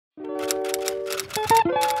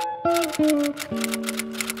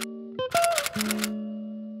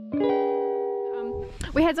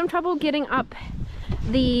We had some trouble getting up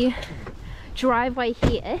the driveway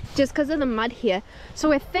here just because of the mud here, so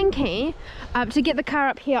we're thinking to get the car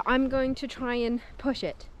up here I'm going to try and push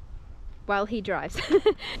it while he drives. Are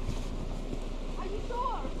you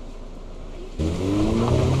sure?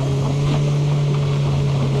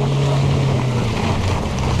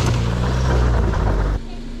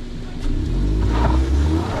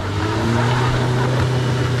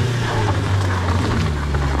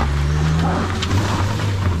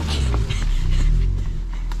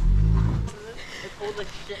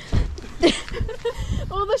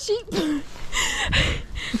 All the sheep.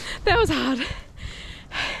 That was hard.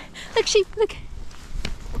 Look, sheep, look.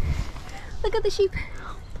 Look at the sheep.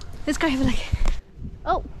 Let's go have a look.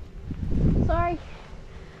 Oh, sorry.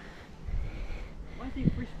 Why is he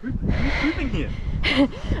fresh pooping here?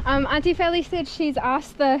 Auntie Feli said she's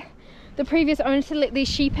asked the previous owner to let these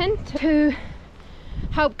sheep in to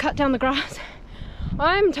help cut down the grass.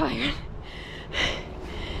 I'm tired.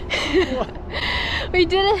 We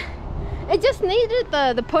did it. It just needed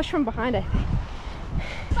the push from behind, I think.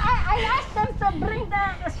 I asked them to bring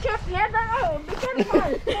the sheep here. Oh, be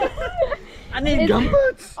careful. I need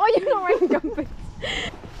gumboots. Oh, you're not wearing gumboots.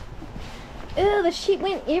 Ew, the sheep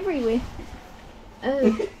went everywhere.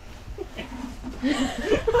 Oh.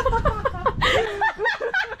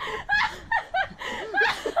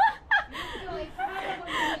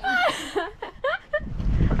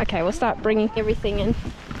 Okay, we'll start bringing everything in.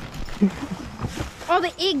 Oh,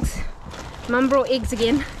 the eggs! Mum brought eggs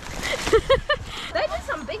again. They did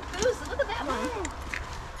some big boos. Look at that one.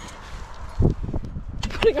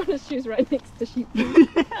 Putting on his shoes right next to sheep.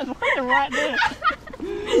 Right there.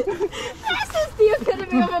 This is the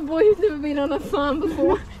epitome of a boy who's never been on a farm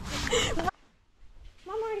before.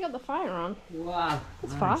 Mum already got the fire on. Wow.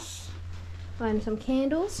 That's fast. Lighting some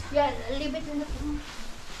candles. Yeah, leave it in the room.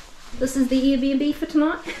 This is the Airbnb for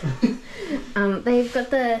tonight. They've got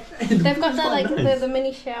the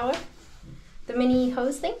mini shower, the mini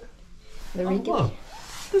hose thing. The wow.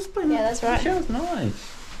 Yeah, that's right. The shower's nice.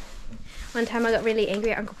 One time I got really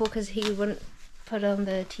angry at Uncle Paul because he wouldn't put on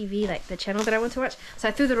the TV, like the channel that I want to watch. So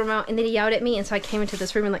I threw the remote and then he yelled at me, and so I came into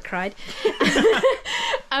this room and like cried.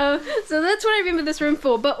 So that's what I remember this room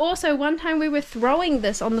for. But also one time we were throwing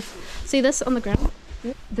this on the, see this on the ground?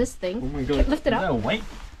 This thing. Oh my god. Lift it up. Is that a weight?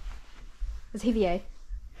 It's heavy, eh?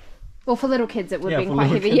 Well, for little kids it would have been for quite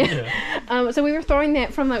little heavy, kids, yeah. So we were throwing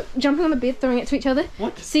that from like jumping on the bed, throwing it to each other.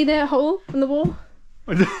 What? See that hole in the wall?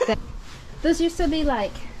 This used to be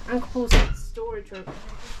like Uncle Paul's storage room.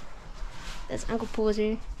 That's Uncle Paul's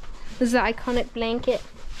room. This is the iconic blanket.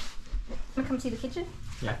 Wanna come see the kitchen?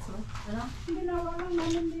 Yeah.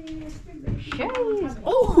 Shoes.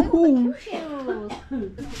 Oh, shoes.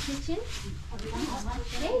 The kitchen.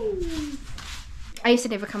 Shoes. I used to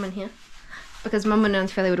never come in here because Mum and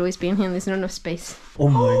Auntie Feli would always be in here and there's not enough space. Oh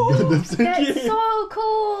my god, that's so That's cute. so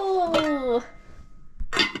cool!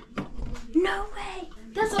 No way!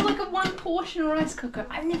 That's like a one portion rice cooker.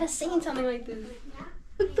 I've never seen something like this.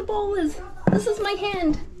 Look, the bowl is. This is my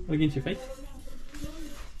hand. Look into your face.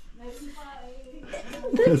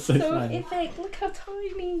 That's so funny. epic. Look how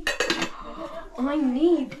tiny. I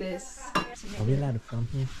need this. Are we allowed to film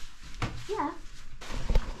here? Yeah.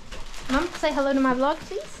 Mum, say hello to my vlog,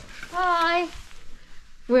 please. Hi.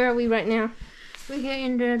 Where are we right now? We're here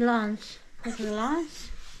in the lunch. Is it lunch?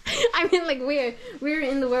 I mean, like, where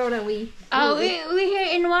in the world are we? Oh, we're here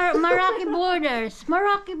in Meraki Borders.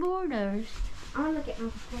 Meraki Borders. I want to look at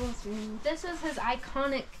Uncle Paul's room. This is his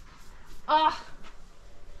iconic. Oh,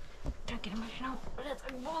 don't get emotional. That's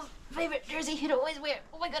Uncle Paul's favorite jersey he'd always wear.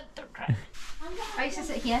 Oh my god, don't cry. I used to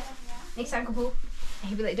sit here next to Uncle Paul, and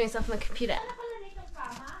he'd be like doing stuff on the computer.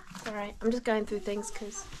 It's alright. I'm just going through things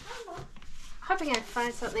because hoping I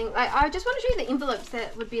find something. I just want to show you the envelopes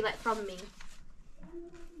that would be like from me.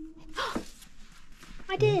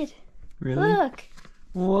 I did. Really? Look.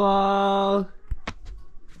 Wow.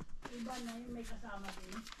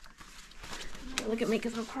 Look at me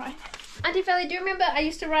because I'll cry. Auntie Feli, do you remember I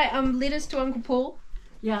used to write letters to Uncle Paul?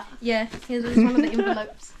 Yeah. Yeah, here's one of the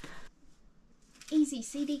envelopes. Easy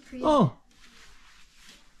CD creator. Oh.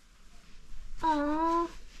 Aww.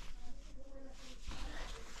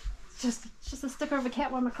 It's just a sticker of a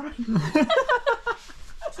cat while I'm crying.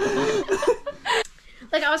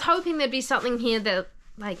 Like, I was hoping there'd be something here that,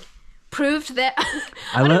 like, proved that...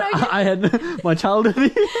 I had my childhood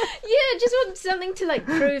here. Yeah, just want something to, like,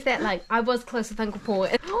 prove that, like, I was close with Uncle Paul.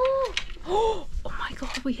 Oh my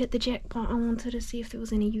god, we hit the jackpot. I wanted to see if there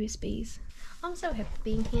was any USBs. I'm so happy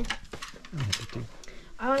being here. I'm happy too.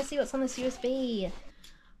 I want to see what's on this USB.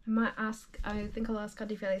 might ask, I think I'll ask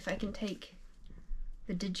Auntie Feli if I can take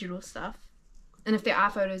the digital stuff. And if there are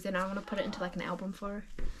photos, then I want to put it into like an album for her.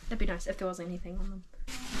 That'd be nice if there was anything on them.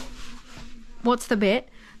 What's the bet?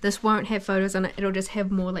 This won't have photos on it. It'll just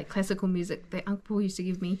have more like classical music that Uncle Paul used to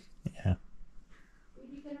give me. Yeah.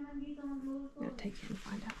 I'm gonna take it and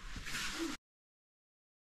find out.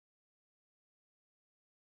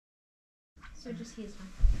 So just here's one.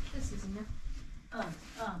 This is enough.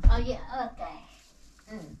 Oh yeah, okay.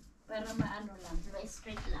 Pero maano lang, very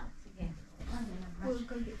straight lang. Sige. We'll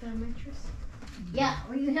go get the mattress. Yeah,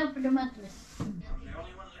 will you help with the mattress?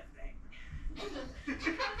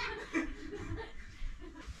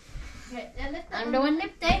 I'm the one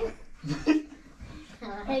lifting.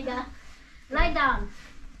 Hey, go. Lie down.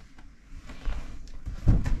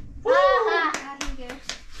 Ha ha.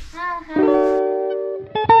 Ha ha.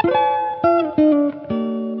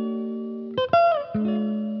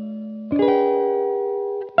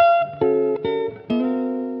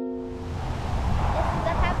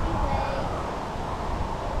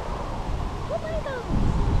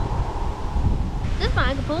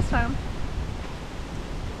 Farm.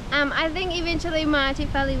 I think eventually my Auntie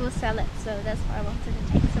Feli will sell it, so that's why I wanted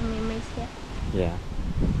to take some memories here. Yeah.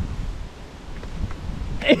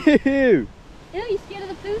 Ew! Ew, you scared of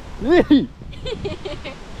the food?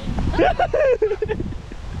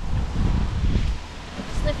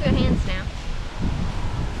 Sniff your hands now.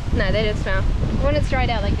 No, they don't smell. When it's dried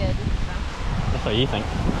out like this, it doesn't smell. That's what you think.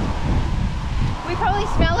 We probably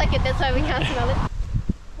smell like it, that's why we can't smell it.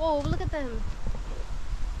 Whoa, look at them.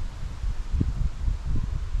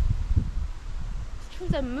 These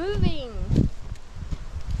trees are moving.